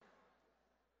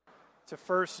to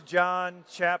 1 John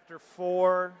chapter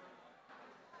 4.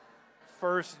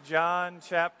 1 John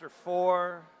chapter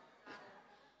 4,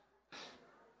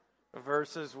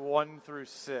 verses 1 through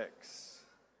 6.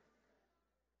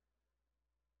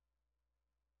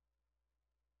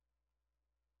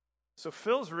 So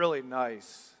Phil's really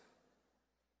nice.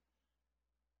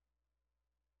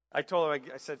 I told him,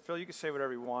 I said, Phil, you can say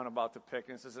whatever you want about the pick.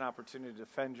 This is an opportunity to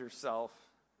defend yourself.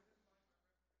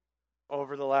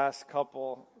 Over the last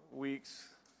couple weeks,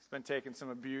 he's been taking some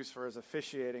abuse for his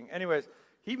officiating. Anyways,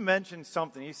 he mentioned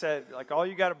something. He said, like, all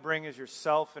you got to bring is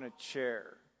yourself in a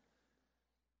chair.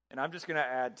 And I'm just going to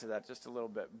add to that just a little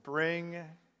bit. If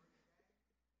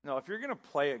you're going to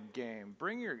play a game,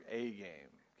 bring your A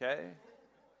game, okay?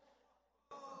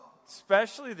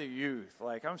 Especially the youth.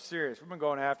 Like, I'm serious. We've been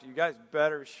going after you. You guys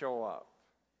better show up.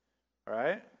 All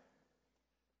right?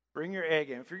 Bring your A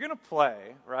game. If you're going to play,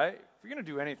 right? If you're going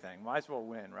to do anything, might as well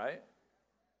win, right?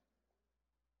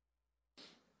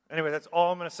 Anyway, that's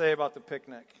all I'm going to say about the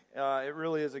picnic. It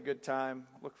really is a good time.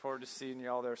 Look forward to seeing you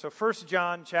all there. So 1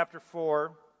 John chapter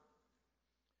 4,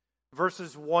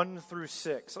 verses 1 through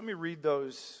 6. Let me read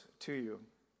those to you.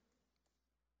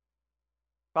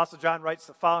 Apostle John writes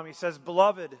the following. He says,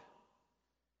 "Beloved,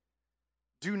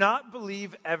 do not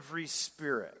believe every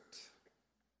spirit,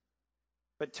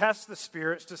 but test the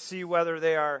spirits to see whether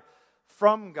they are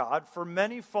from God, for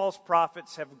many false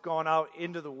prophets have gone out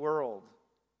into the world.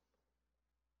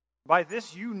 By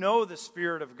this you know the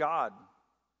Spirit of God.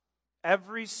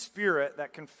 Every spirit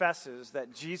that confesses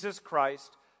that Jesus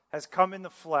Christ has come in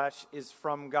the flesh is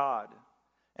from God.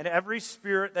 And every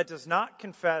spirit that does not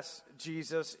confess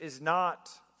Jesus is not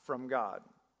from God.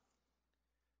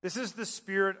 This is the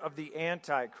spirit of the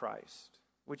Antichrist,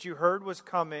 which you heard was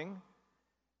coming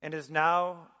and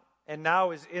now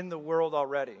is in the world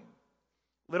already.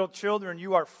 Little children,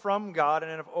 you are from God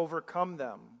and have overcome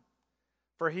them.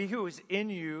 For he who is in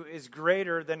you is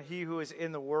greater than he who is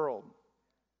in the world.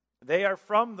 They are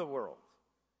from the world.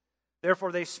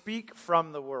 Therefore they speak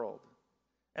from the world,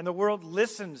 and the world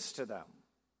listens to them.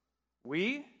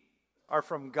 We are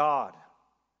from God.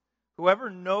 Whoever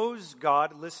knows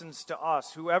God listens to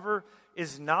us. Whoever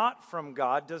is not from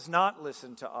God does not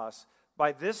listen to us.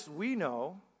 By this we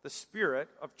know the spirit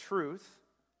of truth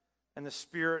and the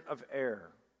spirit of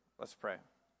error." Let's pray.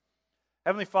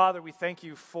 Heavenly Father, we thank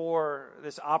you for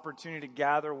this opportunity to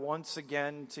gather once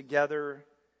again together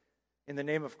in the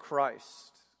name of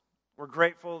Christ. We're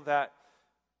grateful that,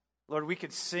 Lord, we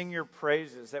could sing your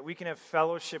praises, that we can have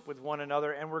fellowship with one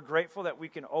another, and we're grateful that we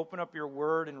can open up your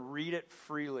word and read it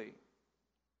freely.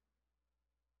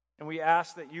 And we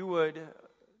ask that you would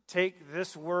take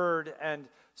this word and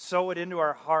sow it into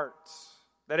our hearts,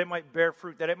 that it might bear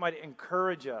fruit, that it might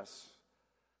encourage us,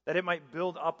 that it might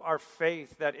build up our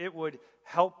faith, that it would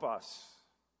help us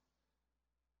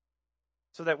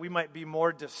so that we might be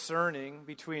more discerning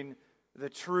between the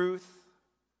truth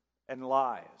and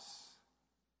lies.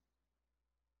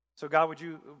 So God, would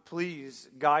you please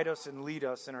guide us and lead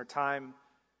us in our time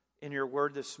in your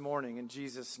word this morning. In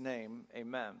Jesus' name,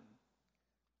 amen.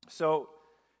 So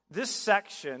this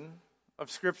section of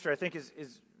Scripture I think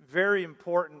is very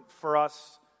important for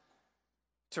us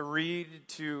to read,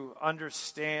 to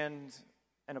understand,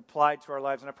 and apply to our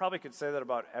lives. And I probably could say that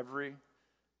about every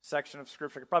section of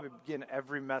Scripture. I could probably begin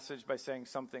every message by saying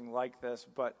something like this.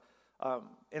 But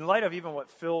in light of even what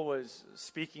Phil was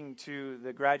speaking to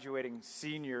the graduating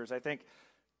seniors, I think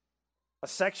a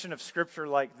section of Scripture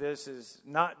like this is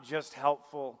not just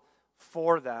helpful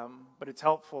for them, but it's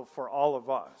helpful for all of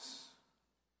us.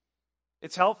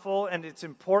 It's helpful and it's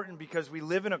important because we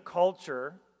live in a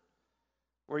culture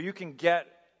where you can get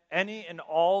any and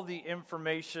all the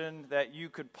information that you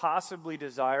could possibly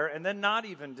desire, and then not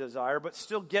even desire, but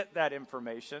still get that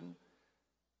information,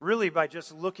 really by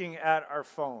just looking at our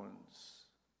phones,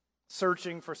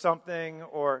 searching for something,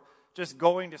 or just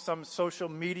going to some social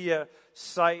media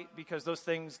site, because those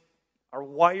things are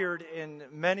wired in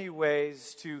many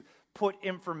ways to put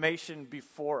information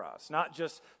before us. Not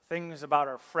just things about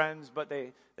our friends, but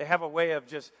they have a way of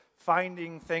just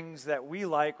finding things that we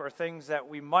like or things that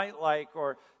we might like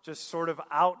or just sort of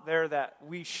out there that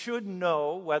we should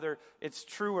know whether it's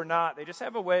true or not. They just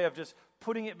have a way of just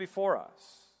putting it before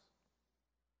us.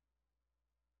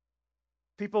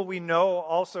 People we know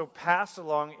also pass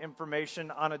along information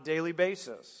on a daily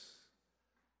basis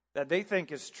that they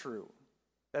think is true,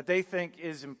 that they think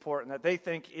is important, that they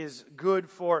think is good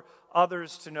for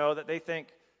others to know, that they think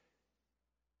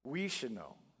we should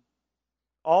know.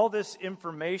 All this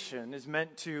information is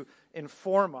meant to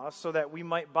inform us so that we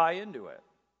might buy into it,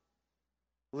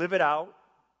 live it out,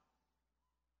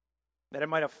 that it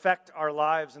might affect our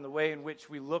lives and the way in which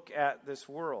we look at this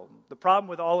world. The problem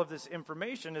with all of this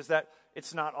information is that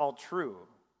it's not all true.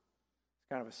 It's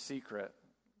kind of a secret,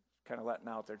 kind of letting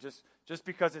out there. Just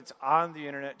because it's on the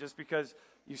internet, just because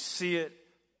you see it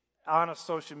on a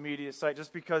social media site,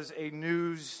 just because a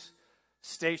news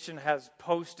station has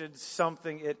posted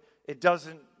something, it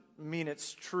doesn't mean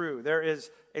it's true. There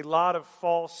is a lot of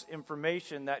false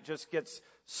information that just gets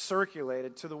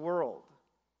circulated to the world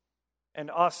and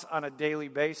us on a daily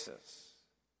basis.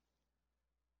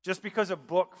 Just because a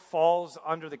book falls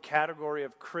under the category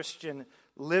of Christian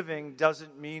living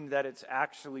doesn't mean that it's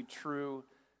actually true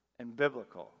and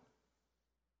biblical.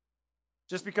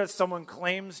 Just because someone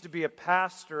claims to be a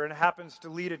pastor and happens to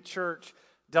lead a church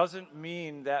doesn't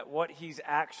mean that what he's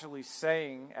actually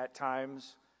saying at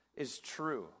times is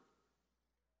true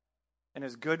and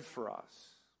is good for us.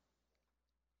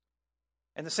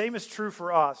 And the same is true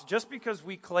for us. Just because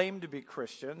we claim to be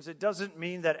Christians, it doesn't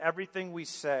mean that everything we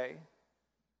say,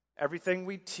 everything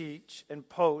we teach and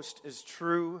post is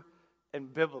true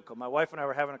and biblical. My wife and I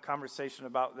were having a conversation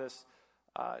about this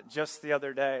just the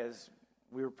other day as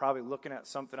we were probably looking at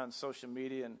something on social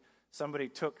media, and somebody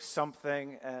took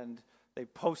something and they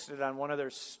posted it on one of their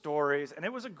stories, and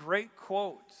it was a great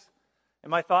quote. And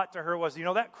my thought to her was,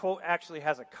 that quote actually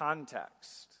has a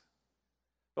context.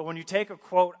 But when you take a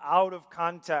quote out of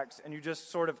context and you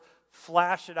just sort of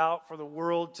flash it out for the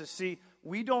world to see,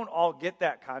 we don't all get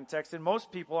that context. And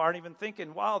most people aren't even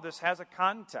thinking, wow, this has a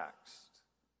context.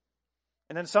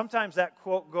 And then sometimes that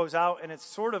quote goes out and it's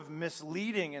sort of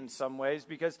misleading in some ways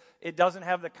because it doesn't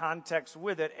have the context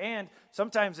with it. And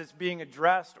sometimes it's being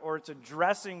addressed or it's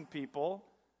addressing people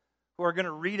who are going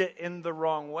to read it in the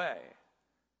wrong way,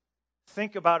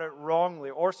 think about it wrongly,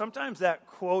 or sometimes that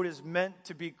quote is meant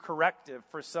to be corrective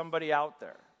for somebody out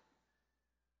there.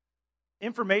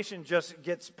 Information just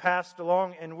gets passed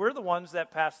along, and we're the ones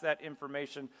that pass that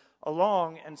information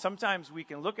along, and sometimes we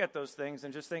can look at those things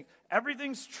and just think,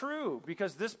 everything's true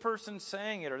because this person's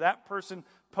saying it or that person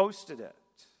posted it.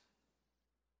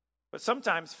 But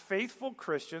sometimes faithful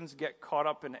Christians get caught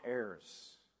up in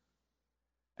errors,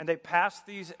 and they pass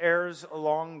these errors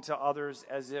along to others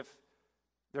as if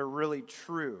they're really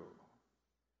true.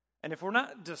 And if we're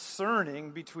not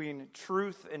discerning between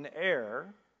truth and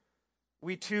error,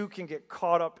 we too can get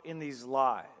caught up in these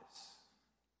lies.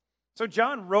 So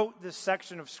John wrote this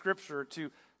section of Scripture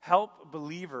to help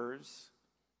believers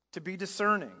to be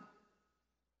discerning.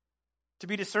 To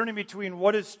be discerning between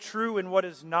what is true and what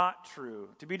is not true.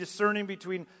 To be discerning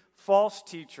between false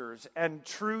teachers and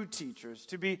true teachers.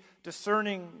 To be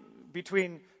discerning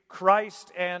between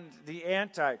Christ and the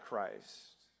Antichrist.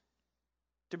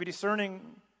 To be discerning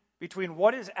between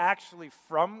what is actually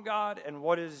from God and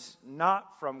what is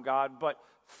not from God, but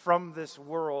from this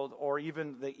world or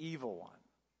even the evil one.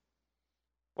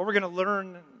 What we're going to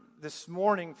learn this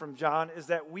morning from John is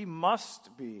that we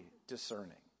must be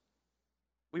discerning.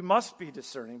 We must be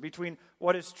discerning between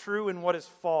what is true and what is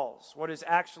false, what is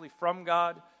actually from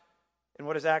God and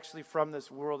what is actually from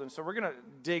this world. And so we're going to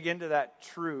dig into that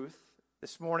truth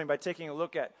this morning by taking a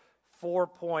look at 4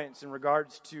 points in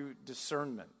regards to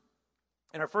discernment.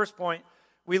 In our first point,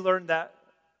 we learned that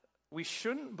we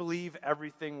shouldn't believe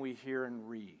everything we hear and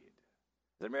read.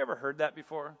 Has anybody ever heard that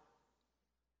before?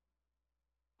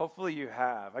 Hopefully you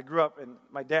have. I grew up and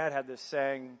my dad had this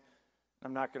saying,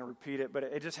 I'm not going to repeat it, but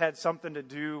it just had something to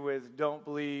do with don't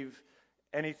believe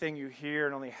anything you hear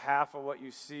and only half of what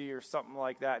you see or something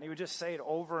like that. And he would just say it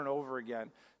over and over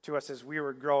again to us as we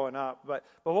were growing up. But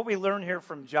what we learn here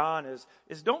from John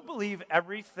is don't believe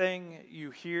everything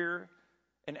you hear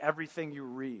and everything you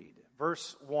read.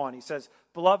 Verse 1, he says,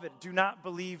 "Beloved, do not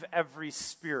believe every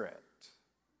spirit,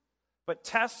 but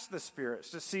test the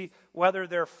spirits to see whether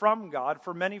they're from God,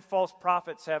 for many false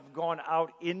prophets have gone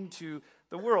out into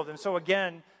the world." And so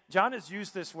again, John has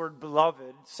used this word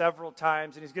beloved several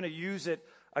times, and he's going to use it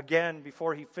again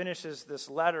before he finishes this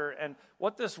letter. And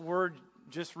what this word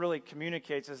just really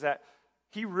communicates is that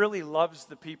he really loves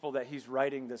the people that he's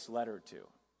writing this letter to.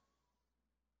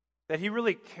 That he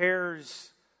really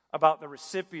cares about the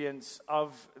recipients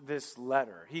of this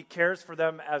letter. He cares for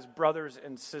them as brothers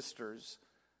and sisters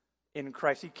in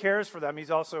Christ. He cares for them.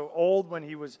 He's also old when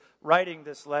he was writing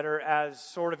this letter, as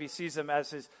sort of he sees them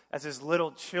as his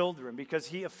little children, because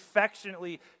he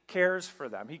affectionately cares for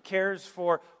them. He cares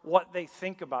for what they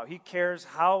think about. He cares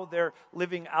how they're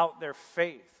living out their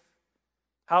faith,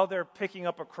 how they're picking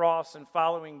up a cross and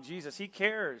following Jesus. He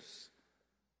cares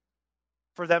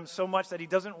for them so much that he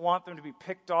doesn't want them to be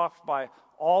picked off by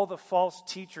all the false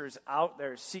teachers out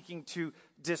there seeking to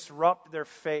disrupt their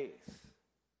faith.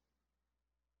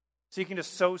 seeking to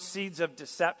sow seeds of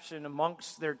deception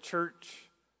amongst their church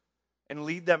and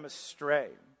lead them astray.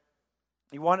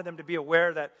 He wanted them to be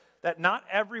aware that not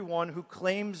everyone who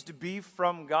claims to be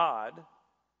from God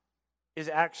is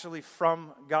actually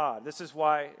from God. This is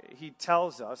why he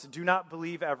tells us, do not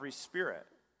believe every spirit,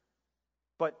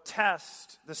 but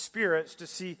test the spirits to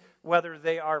see whether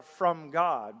they are from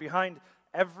God. Behind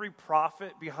every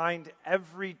prophet, behind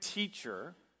every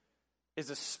teacher is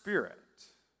a spirit.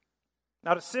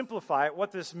 Now, to simplify it,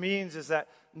 what this means is that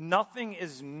nothing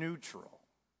is neutral.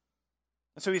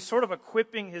 And so he's sort of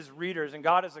equipping his readers, and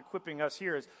God is equipping us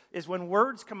here, is when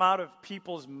words come out of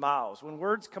people's mouths, when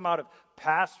words come out of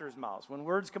pastors' mouths, when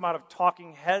words come out of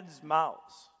talking heads'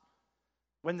 mouths,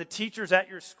 when the teachers at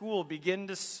your school begin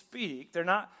to speak, they're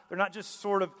not just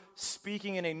sort of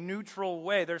speaking in a neutral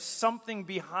way. There's something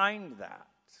behind that.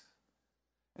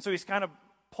 And so he's kind of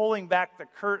pulling back the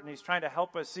curtain. He's trying to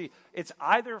help us see it's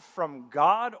either from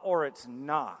God or it's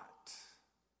not.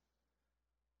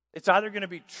 It's either going to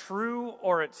be true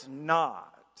or it's not.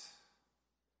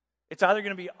 It's either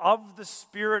going to be of the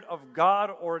Spirit of God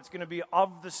or it's going to be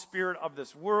of the spirit of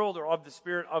this world or of the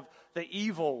spirit of the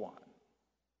evil one.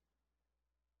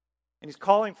 And he's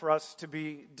calling for us to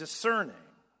be discerning.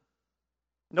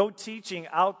 No teaching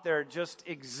out there just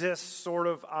exists sort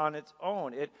of on its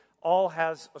own. It all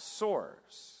has a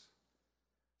source.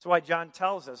 That's why John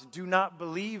tells us, do not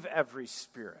believe every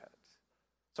spirit.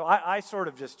 So I sort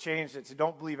of just changed it to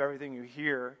don't believe everything you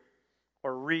hear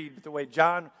or read. But the way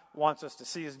John wants us to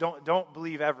see is don't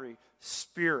believe every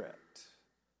spirit.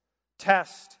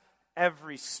 Test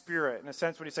every spirit. In a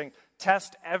sense, what he's saying,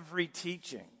 test every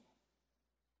teaching.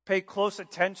 Pay close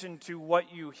attention to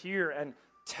what you hear and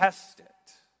test it.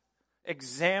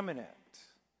 Examine it.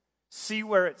 See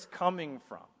where it's coming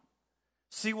from.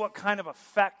 See what kind of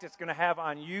effect it's going to have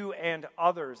on you and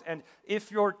others. And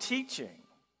if you're teaching,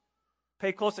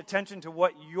 pay close attention to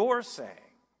what you're saying.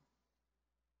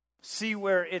 See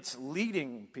where it's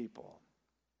leading people.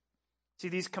 See,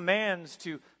 these commands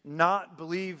to not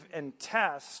believe and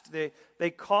test, they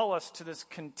call us to this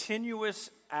continuous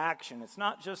action. It's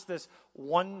not just this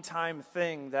one-time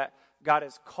thing that God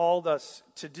has called us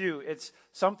to do. It's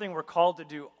something we're called to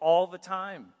do all the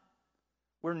time.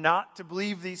 We're not to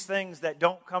believe these things that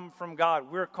don't come from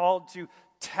God. We're called to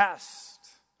test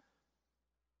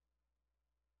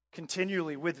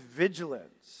continually with vigilance.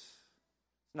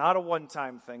 It's not a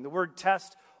one-time thing. The word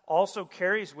test also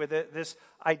carries with it this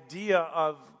idea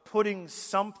of putting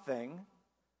something,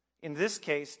 in this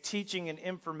case, teaching and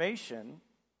information,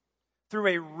 through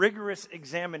a rigorous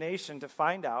examination to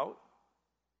find out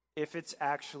if it's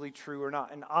actually true or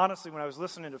not. And honestly, when I was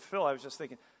listening to Phil, I was just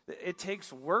thinking, it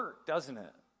takes work, doesn't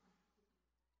it?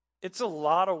 It's a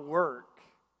lot of work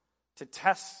to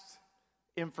test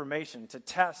information, to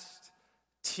test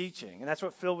teaching. And that's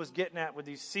what Phil was getting at with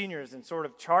these seniors and sort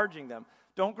of charging them.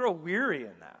 Don't grow weary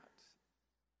in that.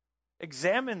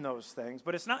 Examine those things,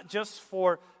 but it's not just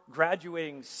for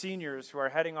graduating seniors who are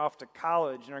heading off to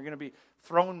college and are going to be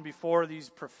thrown before these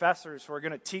professors who are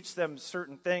going to teach them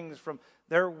certain things from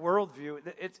their worldview.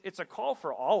 It's a call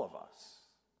for all of us.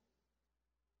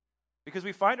 Because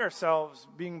we find ourselves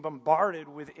being bombarded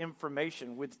with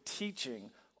information, with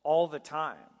teaching all the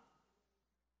time.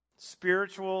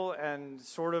 Spiritual and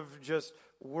sort of just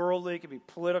worldly, it could be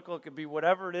political, it could be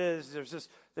whatever it is. There's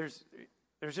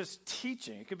just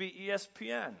teaching. It could be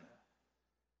ESPN,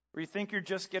 where you think you're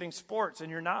just getting sports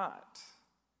and you're not.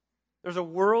 There's a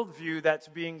worldview that's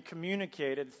being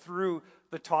communicated through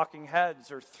the talking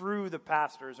heads or through the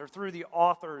pastors or through the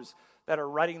authors that are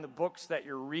writing the books that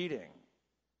you're reading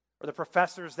or the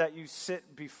professors that you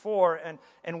sit before.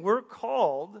 And we're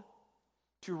called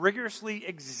to rigorously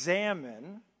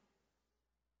examine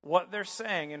what they're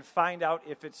saying and find out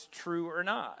if it's true or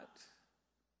not.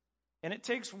 And it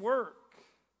takes work.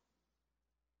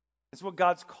 It's what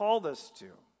God's called us to.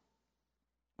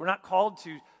 We're not called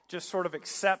to just sort of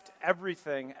accept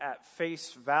everything at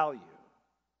face value.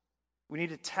 We need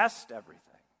to test everything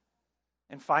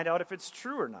and find out if it's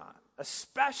true or not,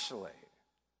 especially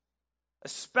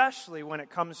when it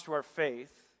comes to our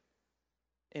faith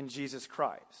in Jesus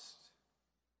Christ.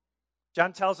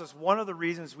 John tells us one of the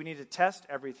reasons we need to test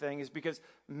everything is because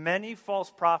many false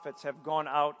prophets have gone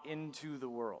out into the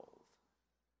world.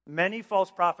 Many false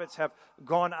prophets have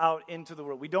gone out into the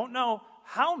world. We don't know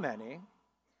how many,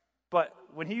 but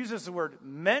when he uses the word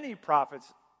many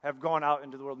prophets have gone out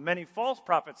into the world, many false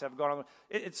prophets have gone out,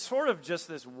 it's sort of just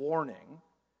this warning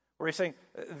where he's saying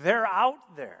they're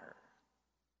out there.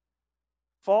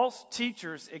 False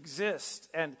teachers exist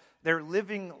and they're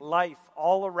living life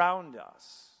all around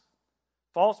us.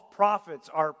 False prophets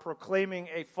are proclaiming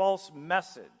a false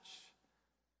message.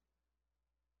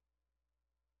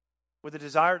 with a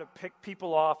desire to pick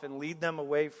people off and lead them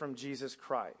away from Jesus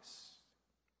Christ.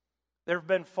 There have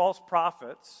been false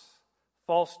prophets,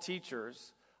 false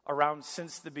teachers around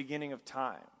since the beginning of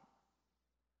time.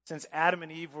 Since Adam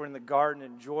and Eve were in the garden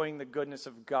enjoying the goodness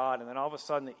of God, and then all of a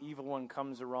sudden the evil one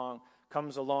comes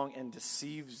along and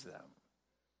deceives them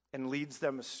and leads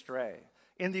them astray.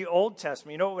 In the Old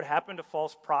Testament, you know what would happen to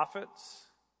false prophets?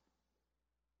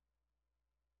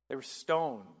 They were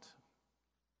stoned.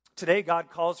 Today, God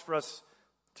calls for us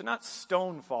to not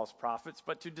stone false prophets,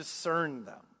 but to discern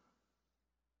them.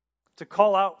 To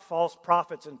call out false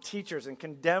prophets and teachers and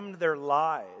condemn their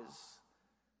lies,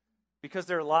 because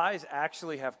their lies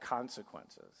actually have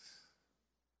consequences.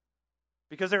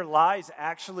 Because their lies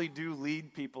actually do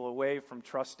lead people away from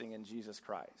trusting in Jesus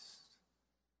Christ.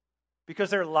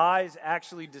 Because their lies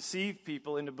actually deceive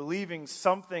people into believing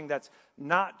something that's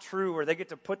not true, or they get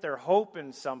to put their hope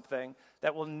in something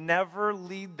that will never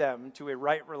lead them to a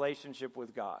right relationship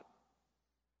with God.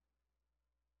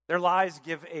 Their lies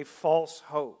give a false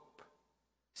hope.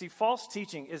 See, false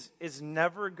teaching is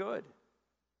never good.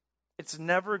 It's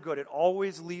never good. It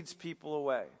always leads people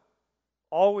away.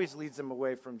 Always leads them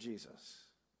away from Jesus.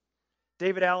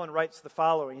 David Allen writes the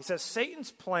following. He says,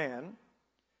 Satan's plan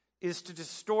is to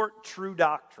distort true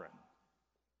doctrine.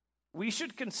 We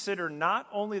should consider not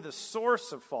only the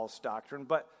source of false doctrine,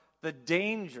 but the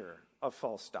danger of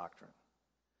false doctrine.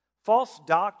 False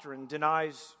doctrine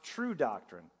denies true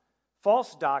doctrine.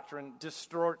 False doctrine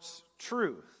distorts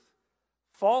truth.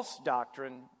 False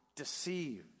doctrine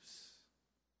deceives.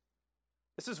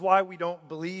 This is why we don't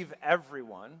believe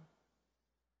everyone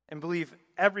and believe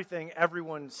everything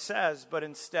everyone says, but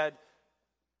instead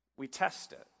we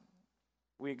test it.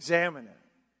 We examine it.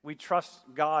 We trust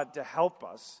God to help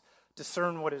us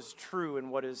discern what is true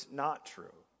and what is not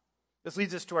true. This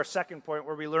leads us to our second point,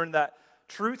 where we learn that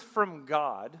truth from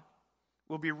God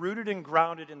will be rooted and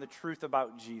grounded in the truth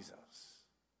about Jesus.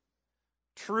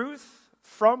 Truth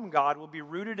from God will be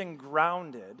rooted and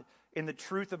grounded in the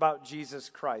truth about Jesus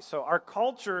Christ. So our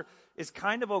culture is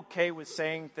kind of okay with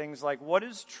saying things like, what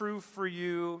is true for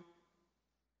you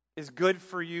is good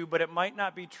for you, but it might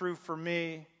not be true for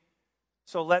me,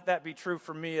 so let that be true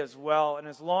for me as well. And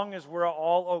as long as we're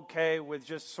all okay with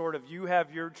just sort of, you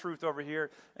have your truth over here,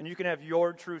 and you can have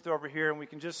your truth over here, and we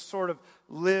can just sort of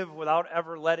live without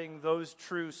ever letting those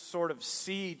truths sort of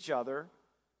see each other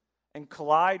and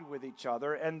collide with each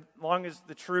other, and as long as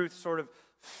the truth sort of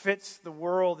fits the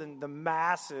world and the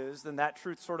masses, then that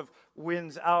truth sort of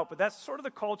wins out. But that's sort of the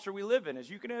culture we live in, is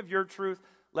you can have your truth,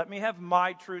 let me have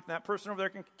my truth, and that person over there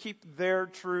can keep their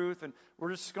truth, and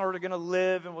we're just sort of going to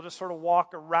live, and we'll just sort of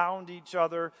walk around each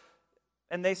other,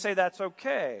 and they say that's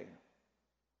okay.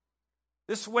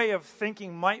 This way of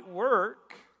thinking might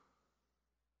work.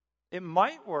 It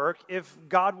might work if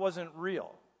God wasn't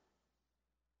real.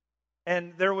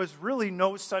 And there was really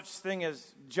no such thing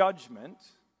as judgment.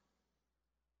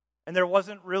 And there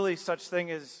wasn't really such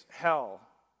thing as hell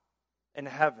and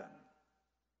heaven.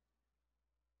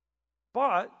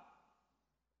 But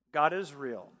God is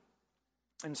real.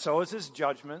 And so is his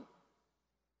judgment.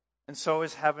 And so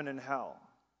is heaven and hell.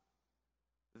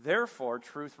 Therefore,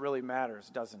 truth really matters,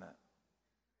 doesn't it?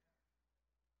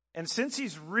 And since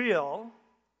he's real,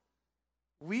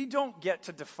 we don't get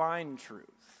to define truth.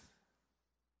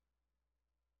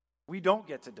 We don't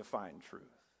get to define truth.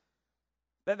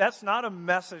 That's not a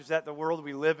message that the world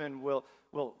we live in will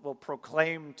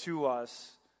proclaim to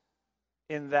us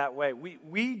in that way.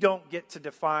 We don't get to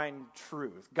define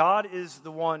truth. God is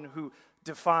the one who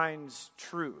defines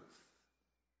truth.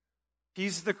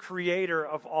 He's the creator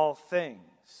of all things.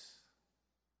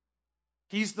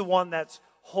 He's the one that's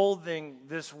holding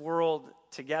this world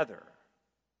together.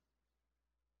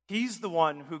 He's the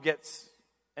one who gets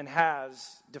and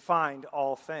has defined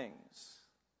all things.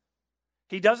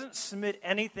 He doesn't submit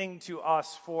anything to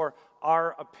us for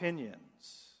our opinions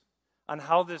on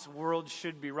how this world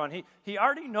should be run. He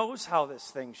already knows how this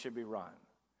thing should be run.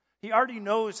 He already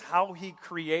knows how he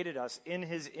created us in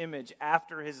his image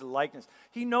after his likeness.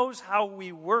 He knows how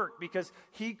we work because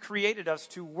he created us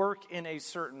to work in a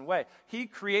certain way. He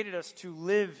created us to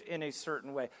live in a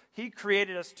certain way. He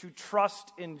created us to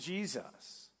trust in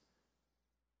Jesus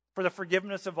for the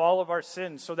forgiveness of all of our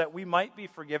sins, so that we might be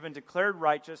forgiven, declared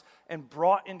righteous, and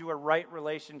brought into a right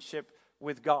relationship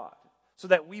with God, so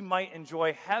that we might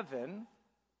enjoy heaven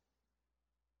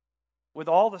with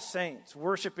all the saints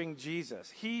worshiping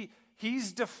Jesus.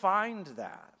 He's defined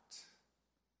that.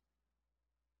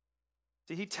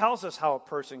 See, he tells us how a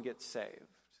person gets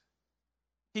saved.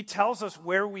 He tells us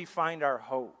where we find our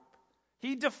hope.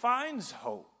 He defines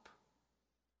hope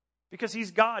because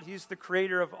he's God. He's the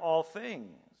creator of all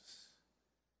things.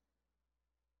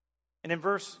 And in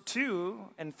verse 2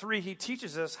 and 3, he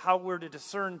teaches us how we're to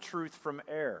discern truth from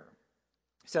error.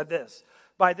 He said this,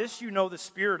 "By this you know the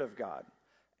Spirit of God.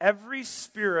 Every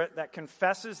spirit that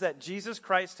confesses that Jesus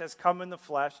Christ has come in the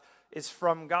flesh is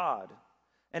from God.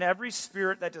 And every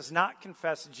spirit that does not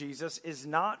confess Jesus is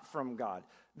not from God.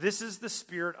 This is the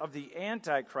spirit of the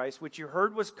Antichrist, which you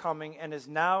heard was coming and is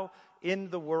now in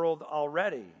the world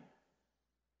already."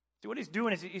 See, what he's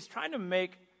doing is he's trying to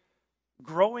make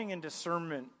growing in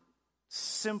discernment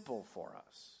simple for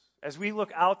us. As we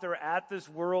look out there at this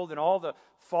world and all the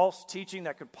false teaching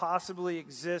that could possibly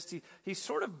exist, he's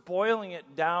sort of boiling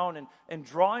it down and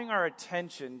drawing our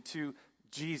attention to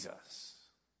Jesus.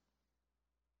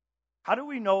 How do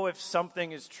we know if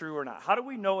something is true or not? How do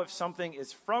we know if something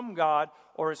is from God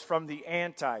or is from the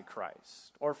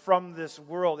Antichrist or from this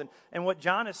world? And what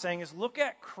John is saying is, look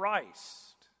at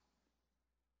Christ.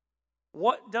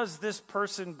 What does this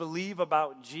person believe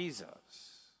about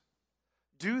Jesus?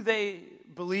 Do they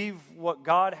believe what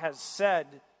God has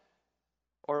said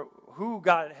or who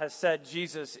God has said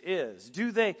Jesus is?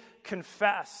 Do they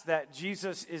confess that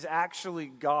Jesus is actually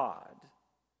God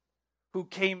who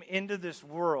came into this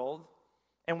world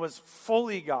and was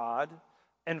fully God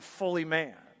and fully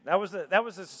man? That was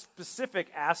a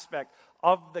specific aspect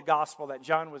of the gospel that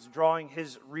John was drawing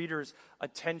his readers'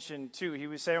 attention to. He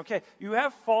was saying, okay, you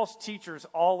have false teachers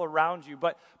all around you,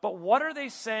 but what are they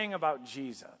saying about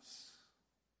Jesus?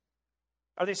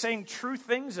 Are they saying true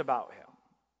things about him?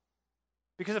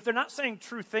 Because if they're not saying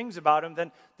true things about him,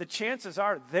 then the chances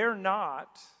are they're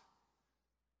not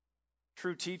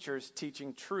true teachers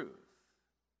teaching truth.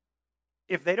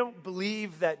 If they don't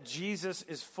believe that Jesus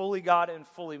is fully God and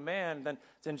fully man,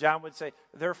 then John would say,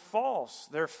 they're false,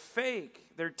 they're fake,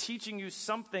 they're teaching you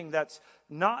something that's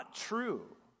not true.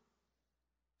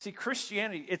 See,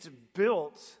 Christianity, it's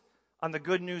built on the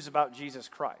good news about Jesus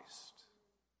Christ.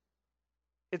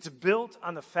 It's built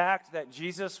on the fact that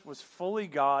Jesus was fully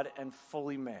God and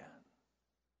fully man,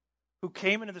 who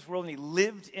came into this world and he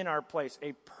lived in our place,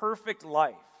 a perfect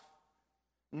life,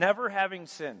 never having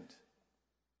sinned,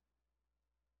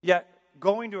 yet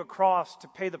going to a cross to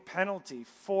pay the penalty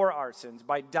for our sins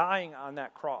by dying on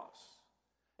that cross,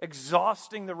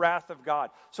 exhausting the wrath of God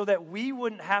so that we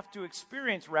wouldn't have to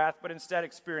experience wrath, but instead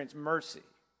experience mercy.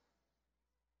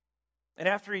 And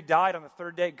after he died on the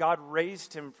third day, God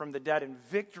raised him from the dead in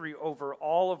victory over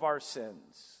all of our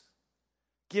sins,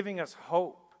 giving us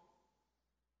hope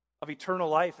of eternal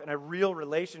life and a real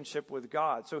relationship with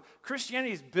God. So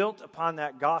Christianity is built upon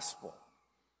that gospel.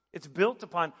 It's built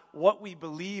upon what we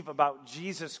believe about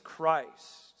Jesus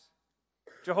Christ.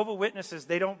 Jehovah's Witnesses,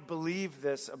 they don't believe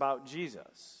this about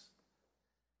Jesus.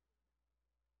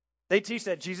 They teach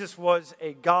that Jesus was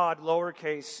a God,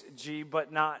 lowercase g,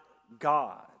 but not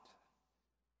God.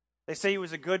 They say he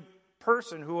was a good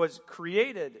person who was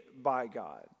created by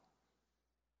God.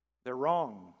 They're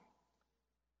wrong.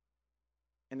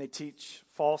 And they teach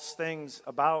false things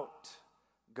about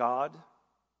God,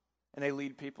 and they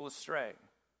lead people astray.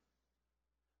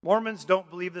 Mormons don't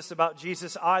believe this about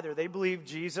Jesus either. They believe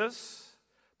Jesus,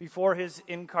 before his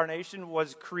incarnation,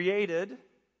 was a created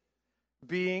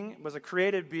being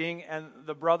and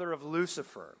the brother of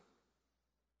Lucifer.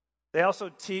 They also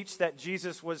teach that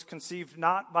Jesus was conceived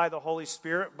not by the Holy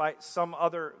Spirit, by some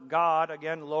other God,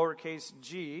 again, lowercase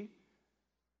g,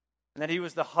 and that he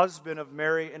was the husband of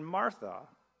Mary and Martha.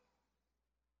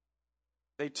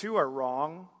 They too are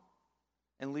wrong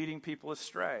and leading people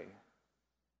astray.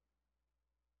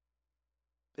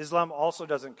 Islam also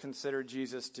doesn't consider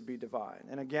Jesus to be divine.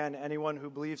 And again, anyone who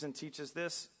believes and teaches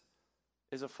this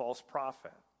is a false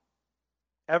prophet.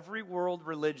 Every world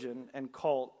religion and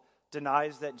cult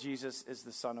denies that Jesus is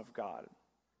the Son of God,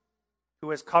 who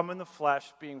has come in the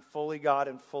flesh, being fully God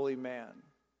and fully man.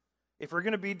 If we're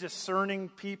going to be discerning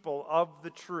people of the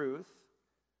truth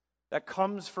that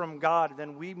comes from God,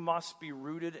 then we must be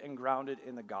rooted and grounded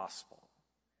in the gospel.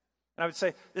 And I would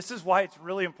say this is why it's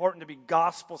really important to be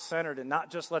gospel-centered and not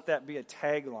just let that be a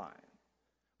tagline.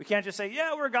 We can't just say,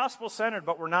 yeah, we're gospel-centered,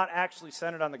 but we're not actually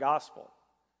centered on the gospel.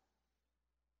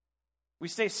 We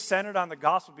stay centered on the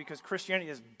gospel because Christianity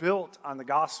is built on the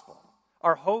gospel.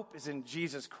 Our hope is in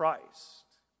Jesus Christ.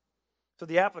 So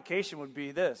the application would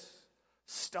be this: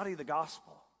 study the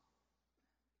gospel.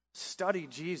 Study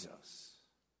Jesus.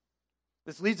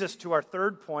 This leads us to our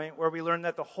third point, where we learn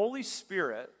that the Holy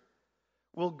Spirit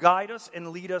will guide us and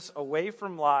lead us away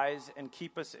from lies and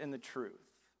keep us in the truth.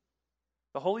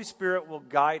 The Holy Spirit will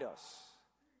guide us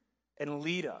and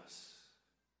lead us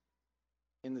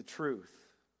in the truth.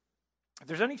 If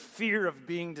there's any fear of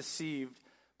being deceived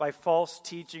by false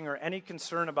teaching or any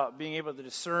concern about being able to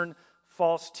discern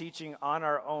false teaching on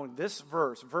our own. This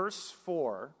verse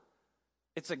 4,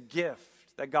 it's a gift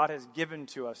that God has given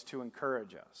to us to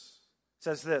encourage us. It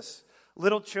says this,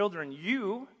 little children,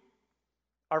 you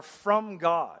are from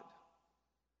God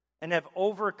and have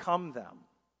overcome them.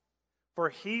 For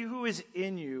he who is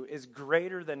in you is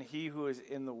greater than he who is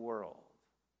in the world.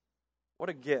 What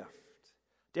a gift.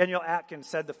 Daniel Atkins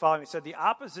said the following. He said, the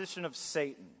opposition of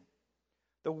Satan,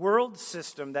 the world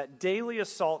system that daily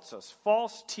assaults us,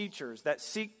 false teachers that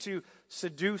seek to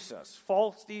seduce us,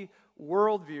 faulty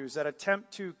worldviews that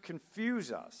attempt to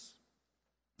confuse us,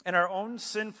 and our own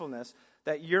sinfulness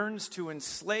that yearns to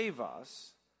enslave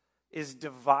us, is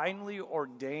divinely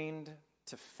ordained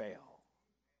to fail.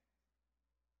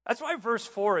 That's why verse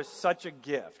 4 is such a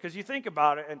gift. Because you think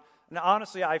about it, and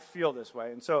honestly, I feel this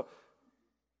way. And so,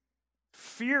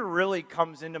 fear really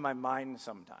comes into my mind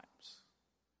sometimes.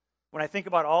 When I think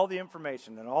about all the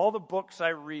information and all the books I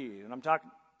read, and I'm talking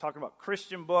about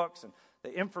Christian books and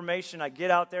the information I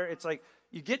get out there, it's like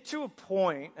you get to a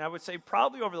point, and I would say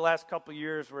probably over the last couple of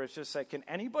years, where it's just like, can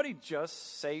anybody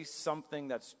just say something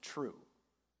that's true?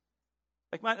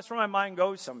 Like that's where my mind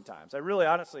goes sometimes. I really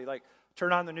honestly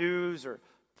turn on the news or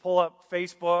pull up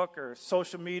Facebook or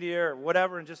social media or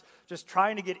whatever and just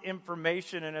trying to get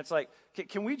information. And it's like,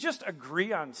 can we just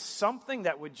agree on something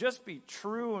that would just be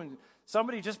true and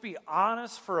somebody just be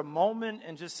honest for a moment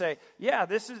and just say, yeah,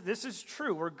 this is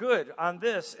true. We're good on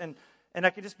this. And I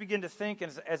can just begin to think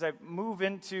as I move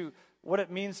into what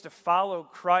it means to follow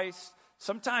Christ,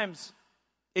 sometimes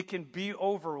it can be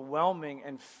overwhelming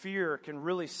and fear can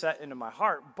really set into my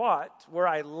heart. But where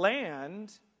I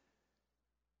land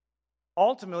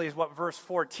ultimately is what verse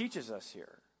 4 teaches us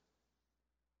here.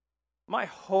 My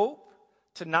hope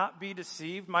to not be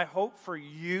deceived, my hope for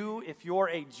you, if you're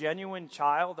a genuine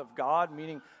child of God,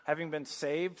 meaning having been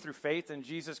saved through faith in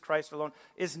Jesus Christ alone,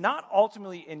 is not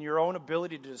ultimately in your own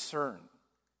ability to discern,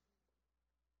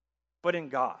 but in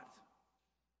God.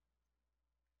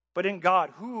 But in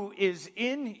God, who is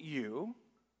in you,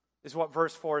 is what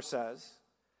verse 4 says,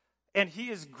 and he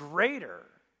is greater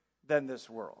than this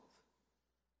world.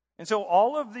 And so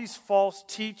all of these false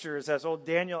teachers, as old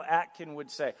Daniel Atkins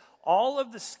would say, all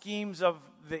of the schemes of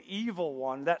the evil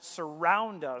one that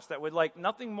surround us, that would like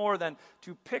nothing more than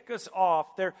to pick us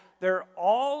off, they're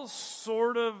all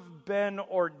sort of been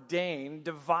ordained,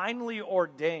 divinely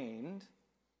ordained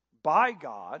by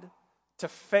God to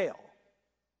fail.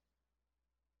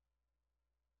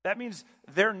 That means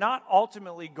they're not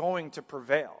ultimately going to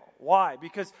prevail. Why?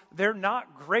 Because they're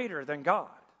not greater than God.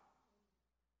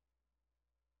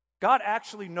 God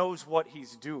actually knows what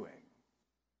he's doing.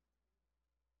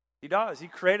 He does. He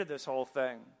created this whole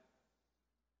thing.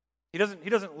 He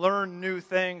doesn't learn new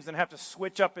things and have to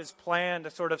switch up his plan to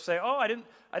sort of say, oh, I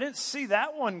didn't see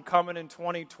that one coming in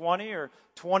 2020 or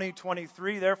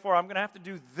 2023, therefore I'm going to have to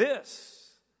do this.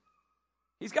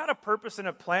 He's got a purpose and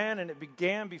a plan, and it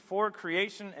began before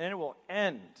creation, and it will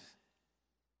end.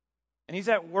 And he's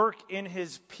at work in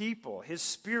his people. His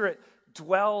Spirit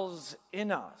dwells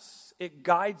in us. It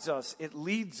guides us. It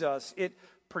leads us. It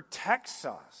protects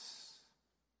us.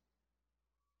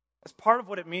 That's part of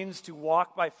what it means to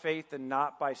walk by faith and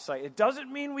not by sight. It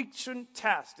doesn't mean we shouldn't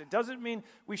test. It doesn't mean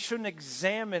we shouldn't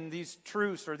examine these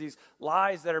truths or these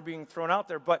lies that are being thrown out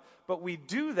there. But we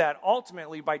do that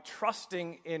ultimately by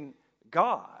trusting in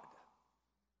God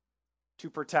to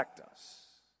protect us,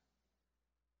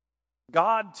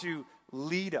 God to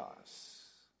lead us.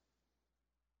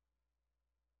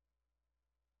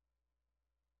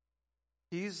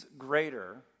 He's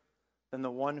greater than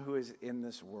the one who is in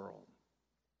this world.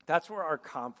 That's where our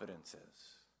confidence is.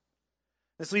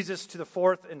 This leads us to the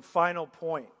fourth and final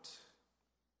point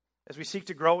as we seek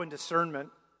to grow in discernment.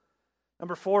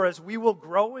 Number 4 is we will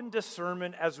grow in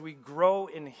discernment as we grow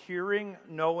in hearing,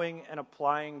 knowing, and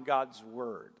applying God's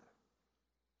word.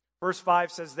 Verse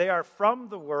 5 says, they are from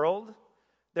the world,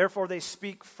 therefore they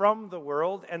speak from the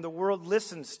world, and the world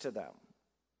listens to them.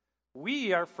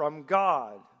 We are from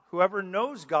God. Whoever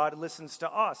knows God listens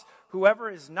to us. Whoever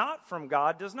is not from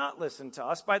God does not listen to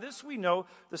us. By this we know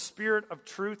the spirit of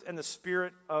truth and the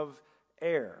spirit of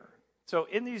error. So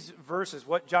in these verses,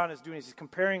 what John is doing is he's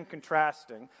comparing and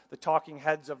contrasting the talking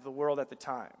heads of the world at the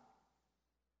time.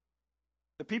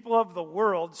 The people of the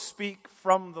world speak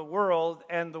from the world,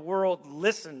 and the world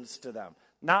listens to them.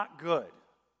 Not good.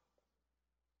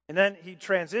 And then he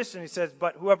transitions, he says,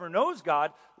 but whoever knows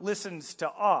God listens to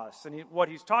us. And what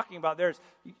he's talking about there is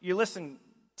you listen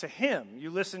to him. You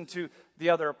listen to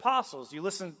the other apostles. You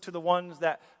listen to the ones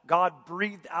that God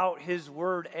breathed out his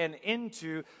word and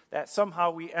into, that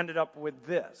somehow we ended up with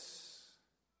this.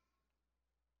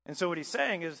 And so what he's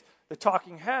saying is the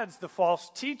talking heads, the false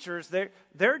teachers,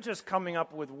 they're just coming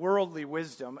up with worldly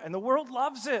wisdom, and the world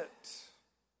loves it.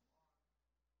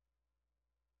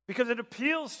 Because it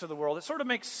appeals to the world. It sort of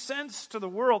makes sense to the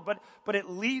world, but it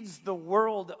leads the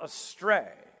world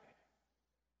astray.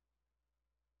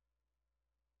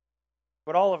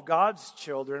 But all of God's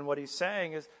children, what he's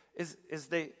saying is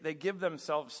they give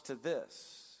themselves to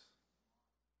this.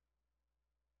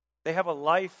 They have a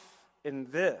life in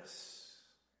this.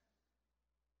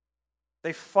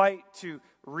 They fight to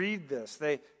read this.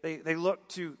 They look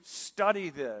to study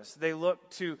this. They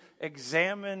look to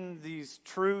examine these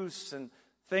truths and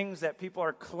things that people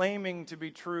are claiming to be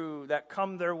true that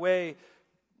come their way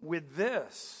with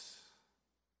this.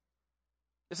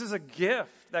 This is a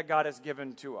gift that God has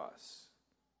given to us.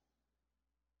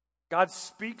 God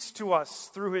speaks to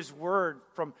us through his word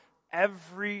from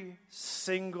every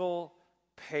single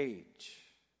page.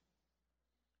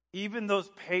 Even those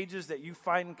pages that you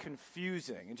find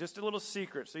confusing. And just a little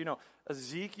secret, so you know,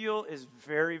 Ezekiel is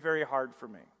very, very hard for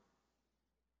me.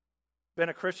 Been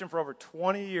a Christian for over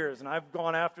 20 years, and I've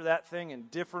gone after that thing in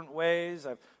different ways.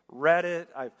 I've read it.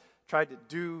 I've tried to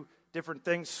do different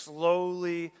things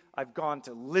slowly. I've gone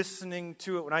to listening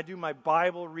to it. When I do my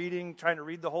Bible reading, trying to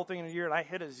read the whole thing in a year, and I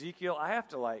hit Ezekiel, I have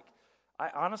to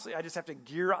I just have to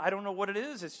gear. I don't know what it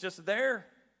is. It's just there.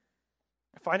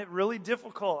 I find it really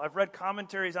difficult. I've read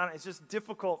commentaries on it. It's just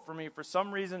difficult for me for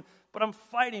some reason, but I'm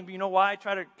fighting. But you know why I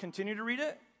try to continue to read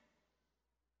it?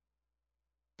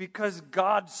 Because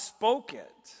God spoke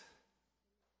it,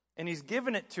 and he's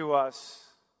given it to us,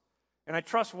 and I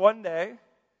trust one day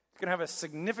it's going to have a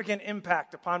significant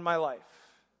impact upon my life.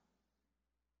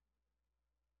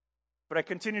 But I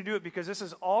continue to do it because this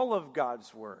is all of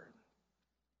God's word.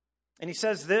 And he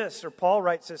says this, or Paul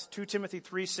writes this, 2 Timothy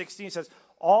 3:16, he says,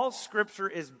 all Scripture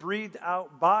is breathed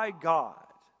out by God.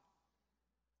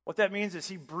 What that means is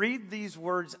he breathed these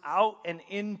words out and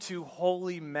into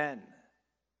holy men.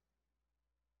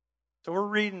 So we're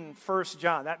reading 1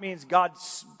 John. That means God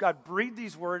breathed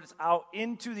these words out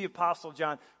into the Apostle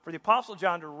John. For the Apostle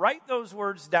John to write those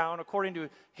words down according to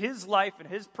his life and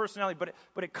his personality,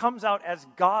 but it comes out as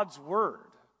God's word.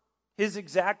 His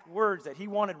exact words that he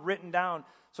wanted written down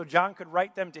so John could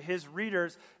write them to his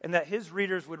readers and that his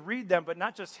readers would read them, but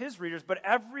not just his readers, but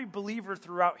every believer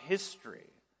throughout history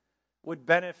would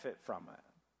benefit from it.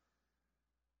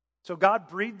 So God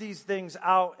breathed these things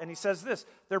out, and he says this,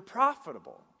 they're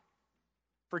profitable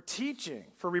for teaching,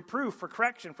 for reproof, for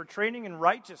correction, for training in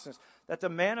righteousness, that the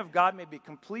man of God may be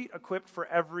complete, equipped for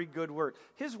every good work.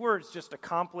 His words just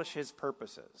accomplish his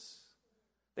purposes.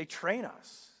 They train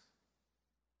us.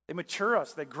 They mature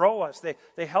us. They grow us.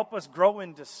 They help us grow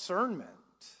in discernment.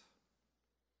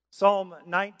 Psalm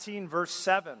 19, verse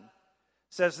 7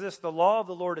 says this, the law of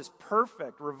the Lord is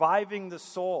perfect, reviving the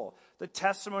soul. The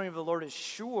testimony of the Lord is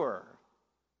sure,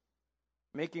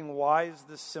 making wise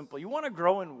the simple. You want to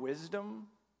grow in wisdom?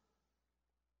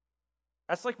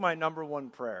 That's like my number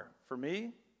one prayer for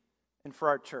me and for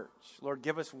our church. Lord,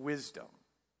 give us wisdom.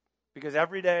 Because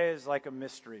every day is like a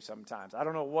mystery sometimes. I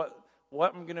don't know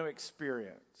what I'm going to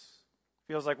experience.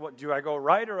 Feels like, what do I go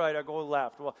right or do I go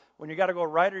left? Well, when you got to go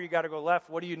right or you got to go left,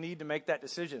 what do you need to make that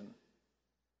decision?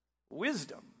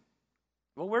 Wisdom.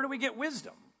 Well, where do we get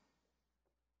wisdom?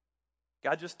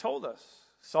 God just told us.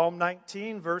 Psalm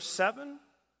 19, verse 7.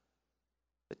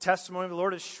 The testimony of the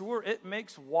Lord is sure. It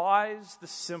makes wise the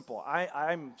simple.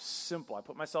 I'm simple. I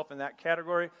put myself in that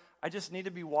category. I just need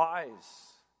to be wise.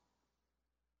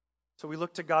 So we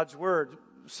look to God's word.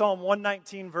 Psalm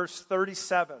 119, verse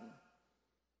 37.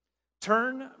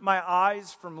 Turn my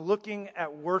eyes from looking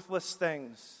at worthless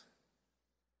things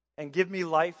and give me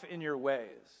life in your ways.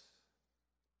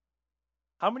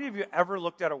 How many of you ever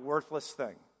looked at a worthless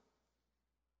thing?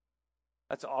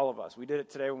 That's all of us. We did it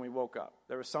today when we woke up.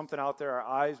 There was something out there, our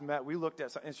eyes met. We looked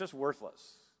at something. It's just worthless.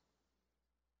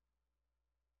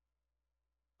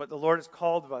 But the Lord has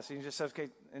called us. He just says, okay,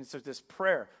 and it's this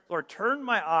prayer. Lord, turn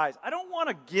my eyes. I don't want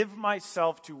to give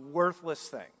myself to worthless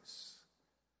things,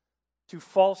 to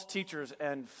false teachers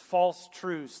and false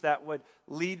truths that would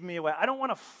lead me away. I don't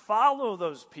want to follow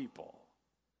those people.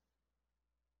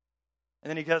 And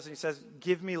then he says,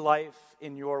 give me life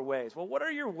in your ways. Well, what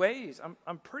are your ways?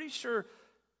 I'm pretty sure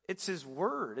it's his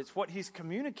word. It's what he's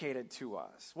communicated to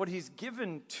us, what he's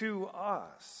given to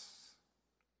us.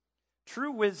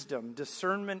 True wisdom,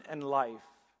 discernment, and life,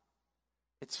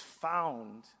 it's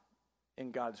found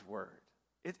in God's word.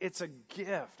 It's a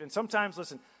gift. And sometimes,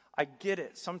 listen, I get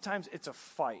it. Sometimes it's a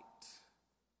fight.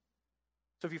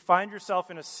 So if you find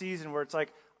yourself in a season where it's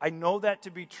like, I know that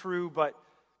to be true, but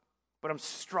I'm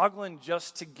struggling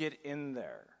just to get in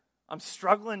there. I'm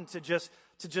struggling to just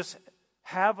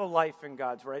have a life in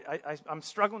God's word. I'm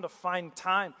struggling to find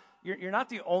time. You're not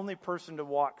the only person to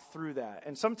walk through that.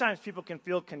 And sometimes people can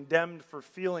feel condemned for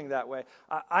feeling that way.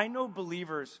 I know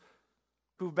believers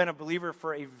who've been a believer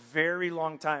for a very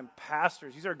long time,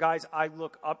 pastors. These are guys I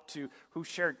look up to who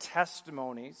share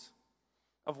testimonies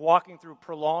of walking through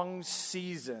prolonged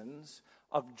seasons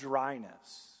of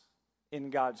dryness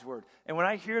in God's word. And when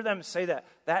I hear them say that,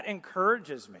 that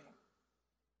encourages me.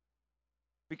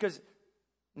 Because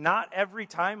not every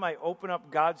time I open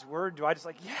up God's word do I just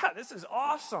yeah, this is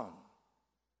awesome.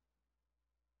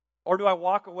 Or do I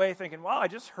walk away thinking, wow, I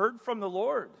just heard from the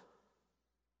Lord.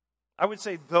 I would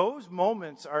say those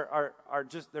moments are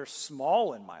just, they're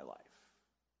small in my life.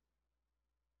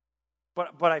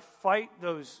 But I fight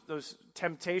those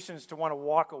temptations to want to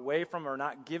walk away from or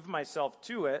not give myself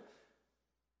to it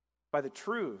by the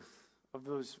truth of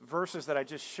those verses that I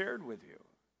just shared with you.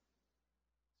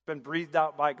 It's been breathed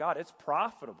out by God. It's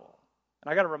profitable.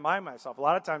 And I got to remind myself, a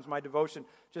lot of times my devotion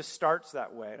just starts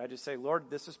that way. And I just say,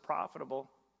 Lord, this is profitable.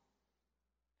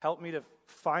 Help me to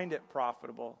find it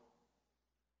profitable.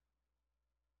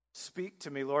 Speak to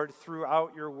me, Lord,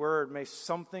 throughout your word. May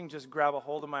something just grab a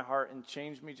hold of my heart and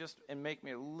change me and make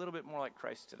me a little bit more like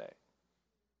Christ today.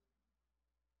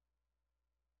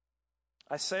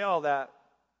 I say all that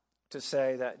to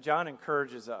say that John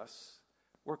encourages us.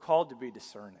 We're called to be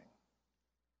discerning.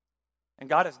 And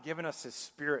God has given us His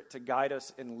Spirit to guide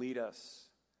us and lead us,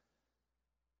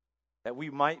 that we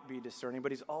might be discerning,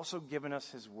 but He's also given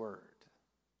us His Word.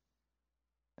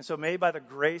 And so may by the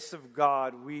grace of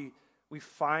God, we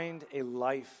find a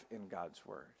life in God's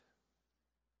Word.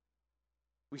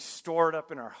 We store it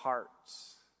up in our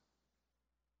hearts,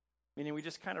 meaning we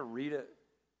just kind of read it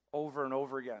over and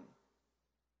over again.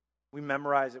 We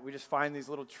memorize it. We just find these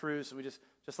little truths, and we just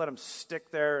let them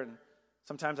stick there, and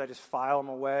sometimes I just file them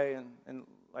away, and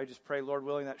I just pray, Lord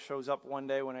willing, that shows up one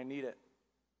day when I need it.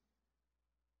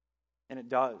 And it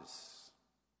does.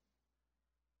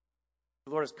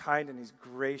 The Lord is kind and He's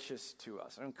gracious to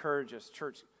us. I encourage us,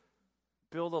 church,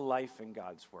 build a life in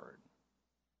God's Word.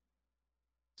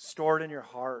 Store it in your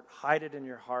heart. Hide it in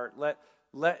your heart.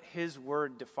 Let His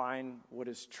Word define what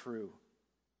is true,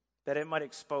 that it might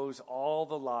expose all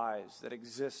the lies that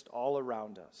exist all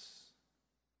around us.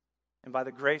 And by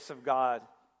the grace of God,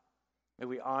 may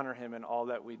we honor Him in all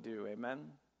that we do. Amen?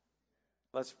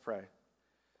 Let's pray.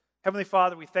 Heavenly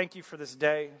Father, we thank You for this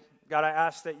day. God, I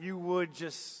ask that You would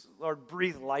just, Lord,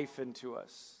 breathe life into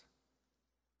us.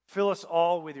 Fill us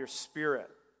all with Your Spirit.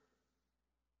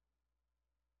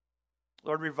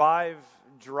 Lord, revive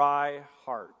dry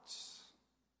hearts.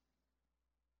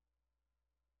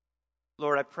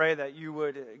 Lord, I pray that You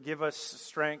would give us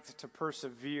strength to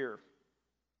persevere.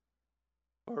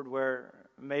 Lord, where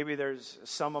maybe there's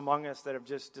some among us that have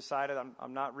just decided,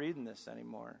 I'm not reading this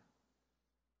anymore.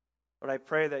 Lord, I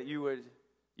pray that you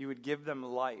would give them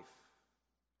life.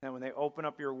 And when they open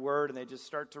up Your Word and they just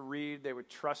start to read, they would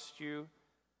trust You.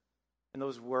 And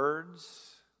those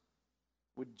words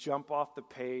would jump off the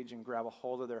page and grab a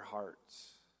hold of their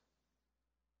hearts.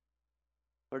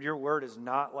 Lord, Your Word is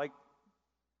not like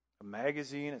a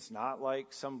magazine. It's not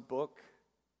like some book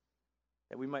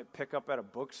that we might pick up at a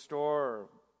bookstore or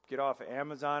get off of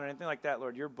Amazon or anything like that.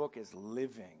 Lord, Your book is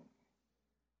living.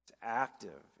 It's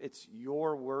active. It's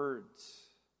Your words.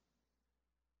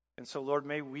 And so, Lord,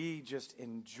 may we just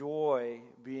enjoy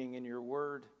being in Your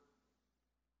Word.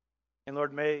 And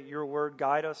Lord, may Your Word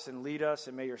guide us and lead us,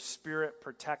 and may Your Spirit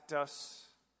protect us.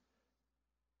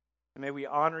 And may we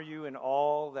honor You in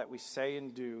all that we say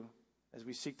and do as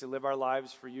we seek to live our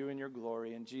lives for You and Your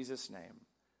glory. In Jesus' name,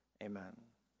 amen.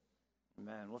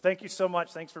 Amen. Well, thank you so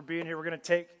much. Thanks for being here. We're going to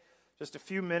take just a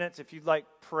few minutes. If you'd like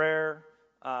prayer,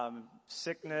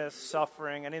 sickness,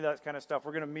 suffering, any of that kind of stuff,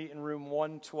 we're going to meet in room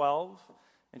 112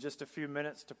 in just a few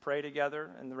minutes to pray together.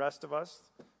 And the rest of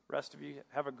you,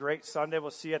 have a great Sunday.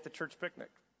 We'll see you at the church picnic.